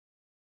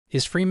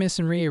Is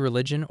Freemasonry a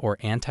religion or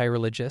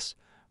anti-religious?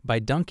 By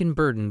Duncan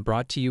Burden,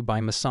 brought to you by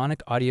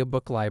Masonic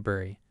Audiobook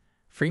Library.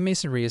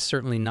 Freemasonry is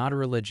certainly not a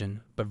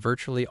religion, but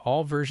virtually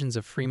all versions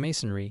of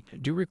Freemasonry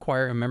do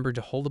require a member to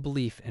hold a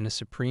belief in a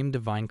supreme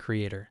divine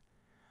creator.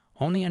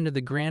 Only under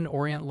the Grand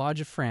Orient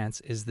Lodge of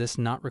France is this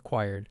not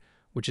required,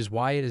 which is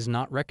why it is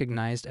not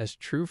recognized as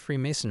true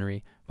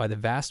Freemasonry by the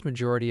vast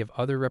majority of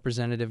other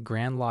representative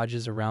Grand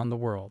Lodges around the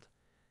world.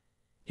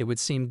 It would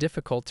seem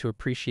difficult to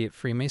appreciate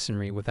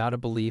Freemasonry without a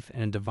belief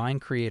in a divine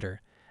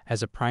creator,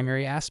 as a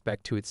primary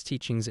aspect to its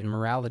teachings in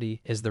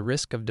morality is the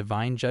risk of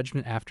divine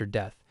judgment after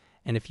death,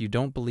 and if you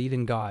don't believe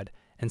in God,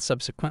 and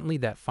subsequently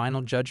that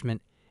final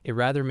judgment, it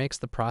rather makes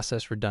the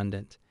process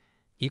redundant.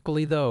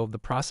 Equally though, the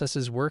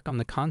processes work on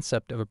the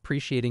concept of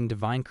appreciating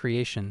divine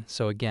creation,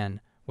 so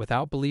again,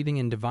 without believing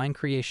in divine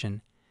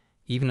creation,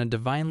 even a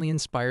divinely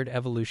inspired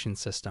evolution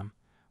system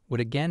would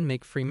again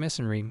make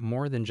Freemasonry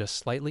more than just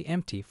slightly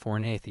empty for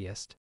an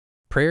atheist.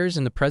 Prayers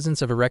in the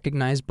presence of a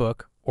recognized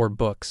book, or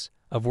books,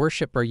 of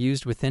worship are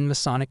used within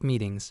Masonic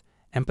meetings,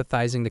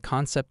 emphasizing the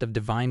concept of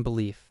divine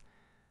belief.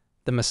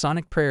 The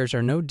Masonic prayers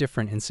are no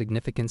different in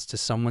significance to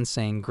someone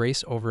saying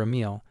grace over a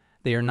meal.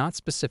 They are not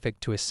specific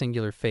to a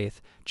singular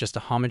faith, just a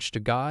homage to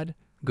God,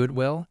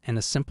 goodwill, and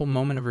a simple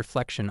moment of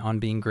reflection on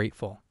being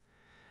grateful.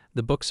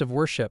 The books of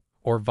worship,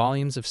 or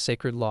volumes of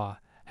sacred law,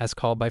 as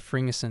called by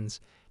Freemasons,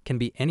 can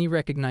be any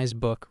recognized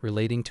book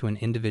relating to an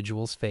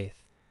individual's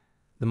faith.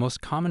 The most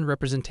common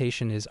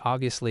representation is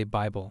obviously a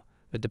Bible,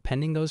 but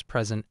depending those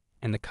present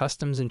and the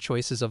customs and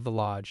choices of the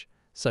lodge,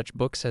 such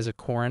books as a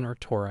Koran or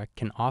Torah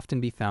can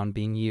often be found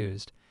being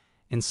used.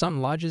 In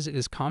some lodges it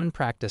is common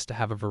practice to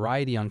have a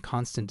variety on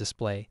constant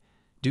display,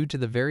 due to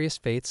the various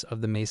faiths of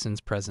the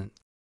Masons present.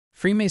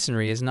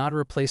 Freemasonry is not a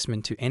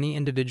replacement to any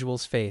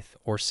individual's faith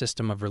or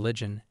system of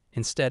religion.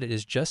 Instead, it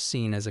is just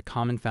seen as a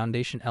common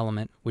foundation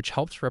element which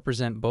helps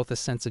represent both a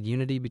sense of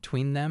unity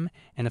between them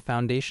and a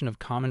foundation of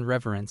common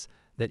reverence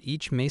that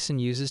each Mason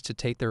uses to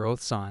take their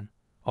oaths on.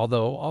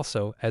 Although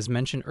also, as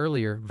mentioned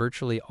earlier,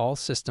 virtually all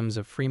systems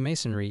of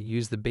Freemasonry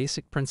use the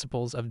basic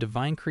principles of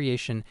divine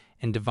creation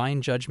and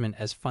divine judgment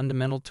as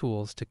fundamental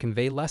tools to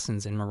convey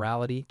lessons in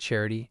morality,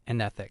 charity,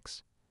 and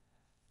ethics.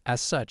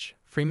 As such,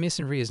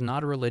 Freemasonry is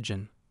not a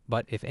religion,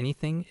 but, if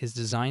anything, is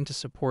designed to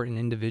support an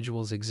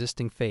individual's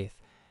existing faith,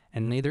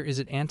 and neither is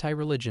it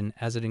anti-religion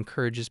as it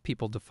encourages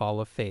people to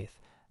follow faith,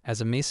 as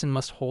a Mason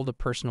must hold a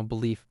personal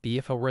belief be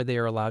if or where they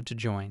are allowed to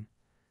join.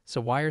 So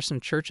why are some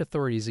church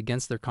authorities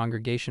against their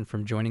congregation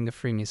from joining the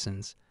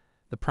Freemasons?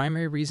 The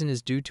primary reason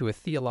is due to a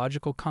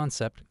theological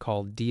concept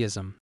called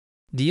Deism.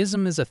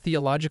 Deism is a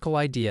theological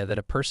idea that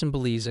a person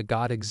believes a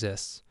God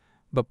exists,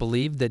 but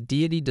believe that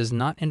deity does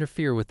not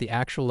interfere with the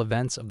actual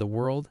events of the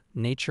world,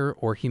 nature,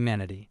 or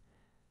humanity.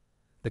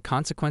 The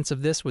consequence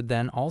of this would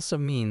then also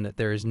mean that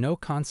there is no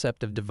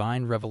concept of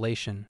divine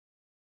revelation,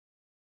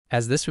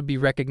 as this would be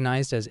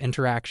recognized as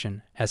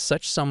interaction. As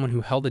such, someone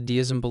who held a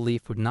deism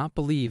belief would not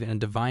believe in a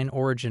divine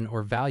origin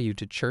or value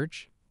to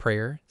church,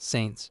 prayer,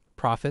 saints,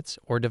 prophets,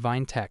 or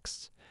divine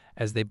texts,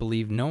 as they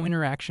believe no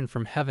interaction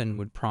from heaven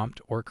would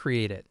prompt or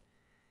create it.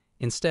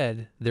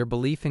 Instead, their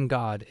belief in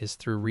God is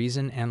through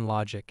reason and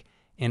logic,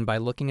 and by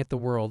looking at the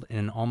world in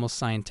an almost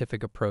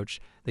scientific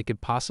approach, they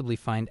could possibly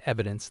find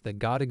evidence that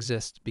God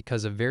exists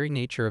because of very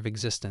nature of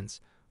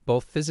existence,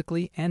 both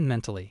physically and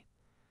mentally.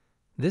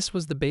 This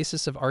was the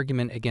basis of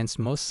argument against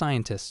most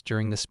scientists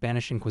during the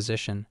Spanish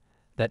Inquisition,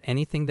 that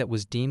anything that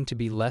was deemed to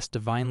be less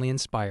divinely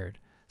inspired,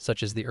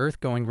 such as the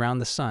earth going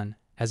round the sun,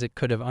 as it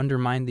could have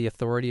undermined the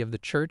authority of the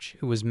church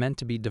who was meant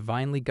to be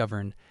divinely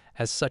governed.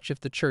 As such,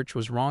 if the church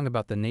was wrong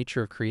about the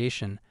nature of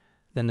creation,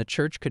 then the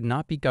church could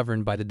not be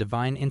governed by the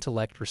divine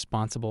intellect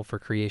responsible for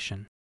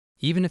creation.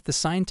 Even if the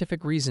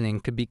scientific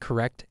reasoning could be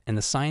correct and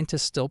the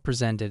scientists still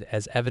presented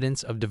as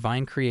evidence of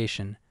divine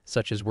creation,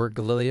 such as were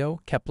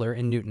Galileo, Kepler,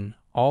 and Newton,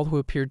 all who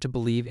appeared to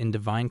believe in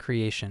divine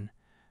creation,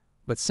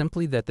 but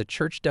simply that the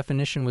church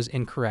definition was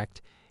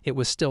incorrect, it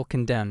was still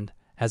condemned,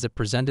 as it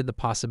presented the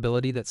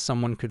possibility that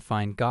someone could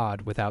find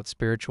God without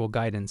spiritual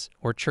guidance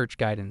or church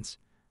guidance.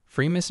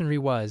 Freemasonry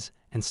was,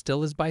 and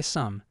still is by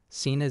some,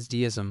 seen as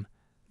deism,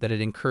 that it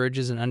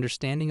encourages an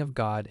understanding of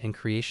God and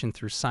creation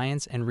through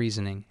science and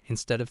reasoning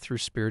instead of through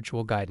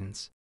spiritual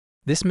guidance.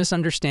 This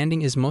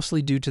misunderstanding is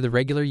mostly due to the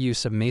regular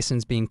use of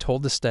Masons being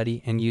told to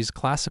study and use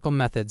classical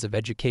methods of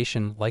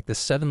education like the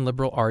 7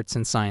 liberal arts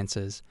and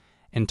sciences,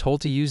 and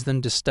told to use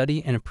them to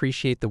study and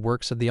appreciate the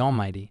works of the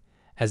Almighty,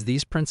 as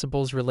these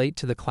principles relate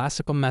to the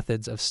classical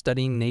methods of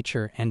studying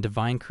nature and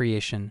divine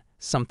creation,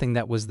 something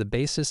that was the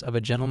basis of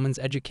a gentleman's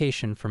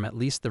education from at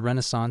least the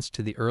Renaissance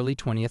to the early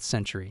 20th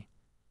century.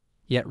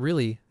 Yet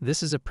really,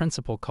 this is a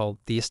principle called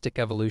theistic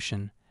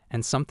evolution,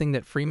 and something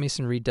that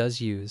Freemasonry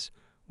does use,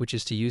 which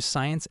is to use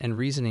science and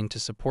reasoning to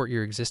support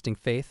your existing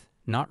faith,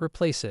 not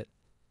replace it,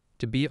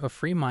 to be of a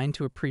free mind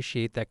to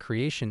appreciate that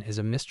creation is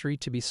a mystery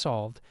to be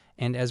solved,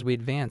 and as we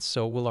advance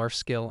so will our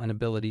skill and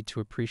ability to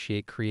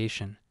appreciate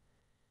creation.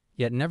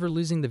 Yet never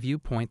losing the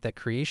viewpoint that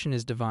creation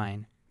is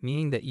divine,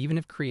 meaning that even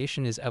if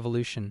creation is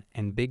evolution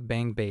and Big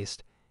Bang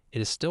based,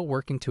 it is still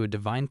working to a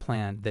divine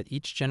plan that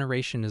each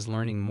generation is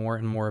learning more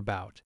and more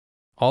about.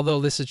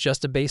 Although this is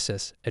just a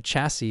basis, a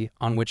chassis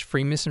on which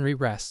Freemasonry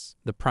rests,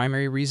 the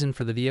primary reason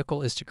for the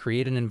vehicle is to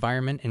create an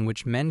environment in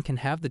which men can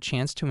have the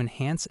chance to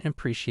enhance and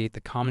appreciate the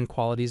common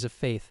qualities of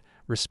faith,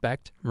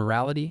 respect,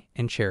 morality,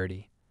 and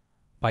charity.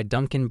 By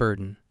Duncan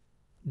Burden.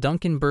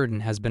 Duncan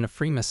Burden has been a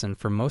Freemason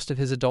for most of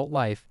his adult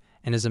life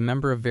and is a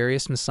member of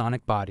various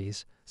Masonic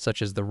bodies,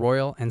 such as the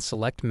Royal and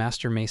Select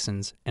Master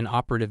Masons and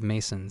Operative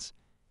Masons.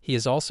 He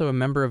is also a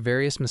member of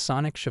various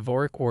Masonic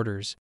chivalric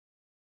orders,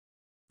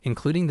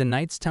 including the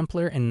Knights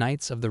Templar and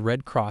Knights of the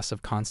Red Cross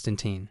of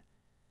Constantine.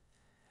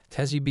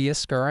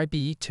 Tesubius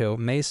Scaribito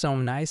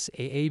Mason Nice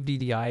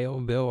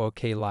AAVDIO Bill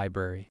OK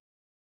Library.